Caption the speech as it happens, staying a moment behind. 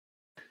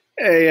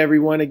Hey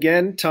everyone,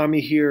 again,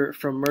 Tommy here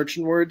from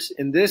Merchant Words.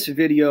 In this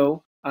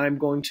video, I'm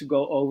going to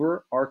go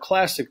over our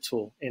classic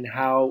tool and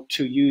how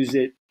to use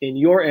it in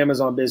your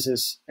Amazon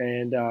business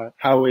and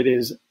how it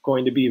is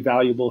going to be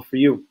valuable for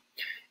you.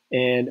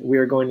 And we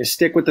are going to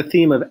stick with the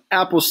theme of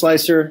apple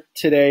slicer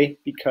today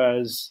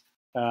because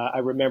I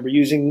remember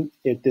using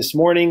it this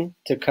morning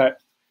to cut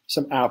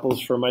some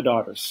apples for my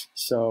daughters.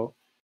 So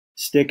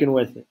sticking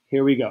with it.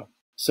 Here we go.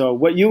 So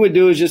what you would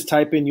do is just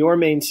type in your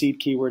main seed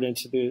keyword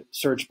into the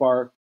search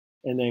bar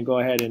and then go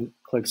ahead and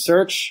click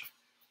search.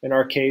 In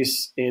our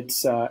case,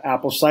 it's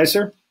apple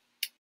slicer.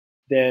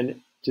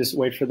 Then just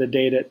wait for the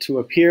data to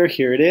appear.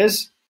 Here it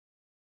is.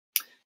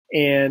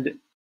 And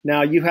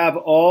now you have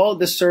all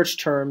the search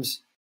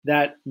terms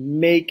that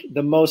make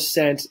the most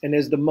sense and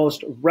is the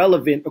most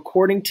relevant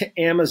according to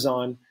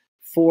Amazon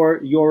for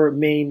your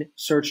main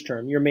search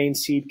term, your main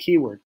seed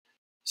keyword.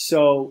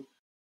 So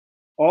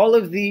all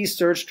of these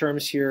search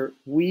terms here,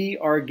 we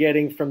are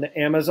getting from the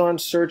Amazon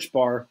search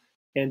bar,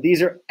 and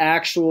these are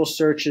actual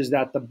searches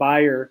that the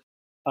buyer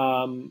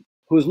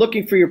who's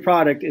looking for your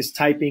product is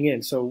typing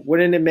in. So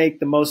wouldn't it make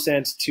the most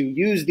sense to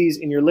use these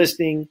in your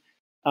listing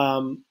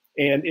and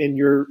in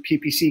your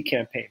PPC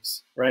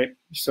campaigns, right?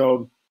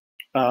 So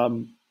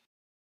no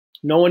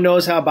one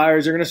knows how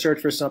buyers are going to search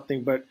for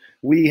something, but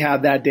we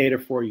have that data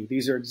for you.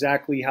 These are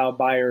exactly how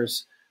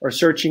buyers are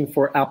searching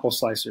for apple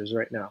slicers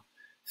right now.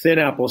 Thin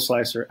apple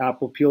slicer,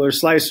 apple peeler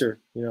slicer,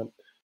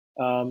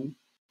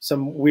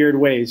 some weird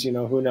ways,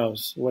 who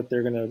knows what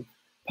they're going to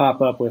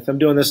pop up with. I'm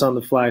doing this on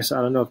the fly, so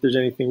I don't know if there's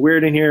anything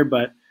weird in here,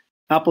 but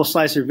apple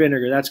slicer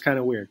vinegar, that's kind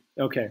of weird.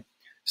 Okay,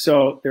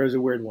 so there's a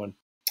weird one.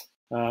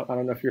 I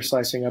don't know if you're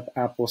slicing up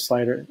apple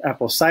cider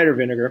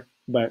vinegar,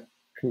 but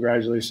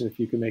congratulations if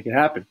you can make it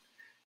happen.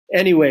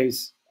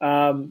 Anyways,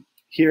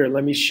 here,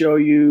 let me show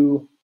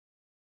you.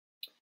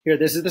 Here,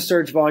 this is the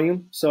search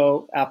volume.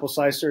 So apple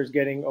slicer is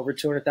getting over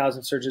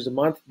 200,000 searches a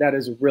month. That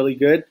is really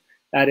good.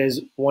 That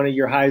is one of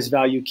your highest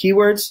value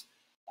keywords.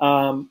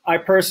 I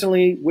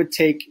personally would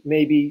take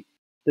maybe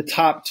the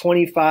top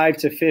 25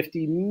 to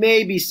 50,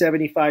 maybe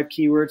 75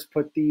 keywords,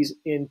 put these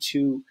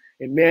into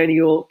a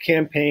manual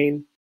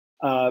campaign,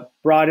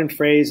 broad and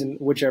phrase, and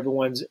whichever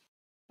ones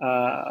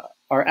are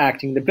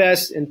acting the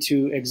best,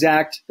 into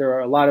exact. There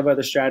are a lot of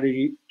other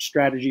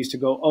strategies to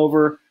go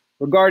over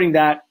regarding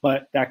that,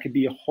 but that could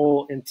be a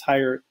whole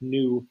entire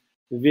new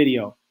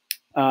video.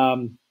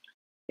 And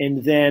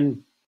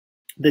then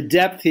the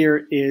depth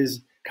here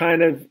is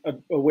kind of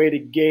a way to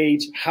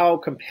gauge how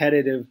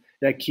competitive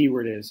that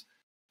keyword is.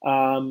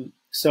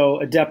 So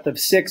a depth of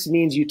 6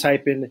 means you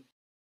type in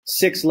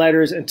 6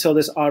 letters until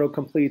this auto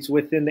completes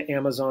within the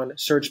Amazon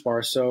search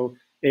bar. So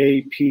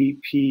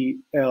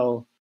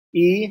APPLES,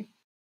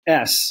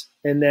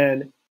 and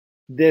then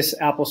this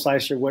apple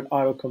slicer would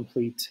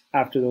autocomplete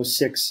after those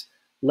 6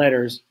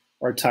 letters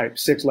are typed,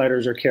 6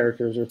 letters or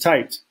characters are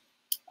typed.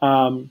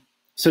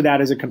 So that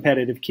is a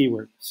competitive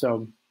keyword.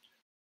 So,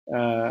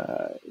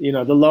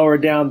 the lower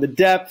down the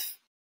depth,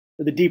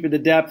 or the deeper the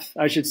depth,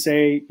 I should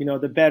say,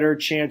 the better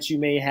chance you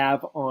may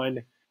have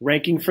on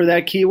ranking for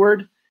that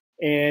keyword.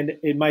 And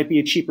it might be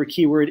a cheaper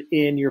keyword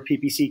in your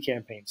PPC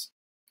campaigns.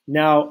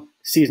 Now,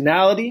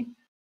 seasonality,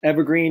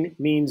 evergreen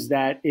means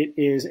that it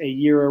is a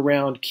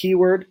year-round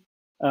keyword.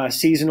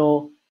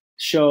 Seasonal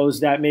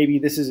shows that maybe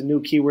this is a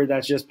new keyword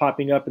that's just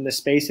popping up in the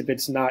space if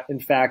it's not in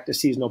fact a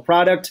seasonal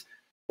product,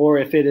 or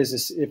if it is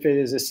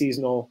a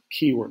seasonal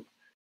keyword.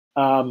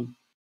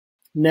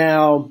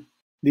 Now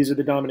these are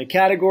the dominant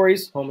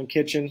categories: home and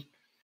kitchen,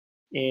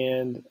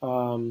 and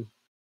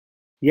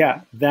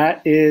yeah,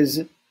 that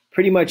is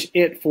pretty much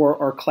it for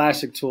our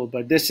classic tool.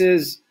 But this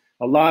is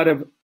a lot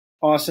of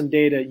awesome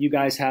data you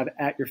guys have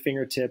at your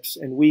fingertips,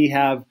 and we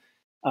have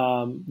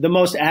the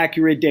most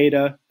accurate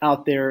data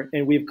out there,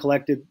 and we've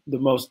collected the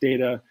most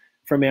data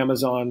from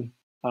Amazon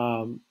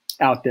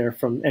out there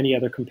from any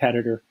other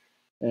competitor.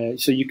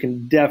 So you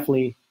can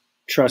definitely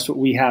trust what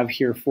we have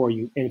here for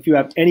you. And if you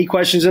have any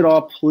questions at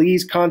all,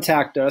 please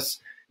contact us.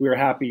 We are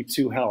happy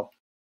to help.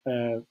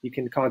 You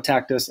can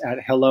contact us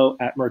at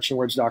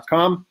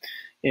hello@merchantwords.com,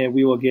 and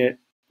we will get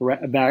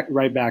right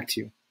back to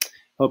you.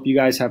 Hope you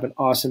guys have an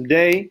awesome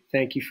day.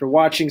 Thank you for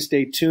watching.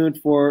 Stay tuned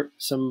for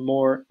some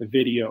more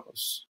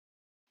videos.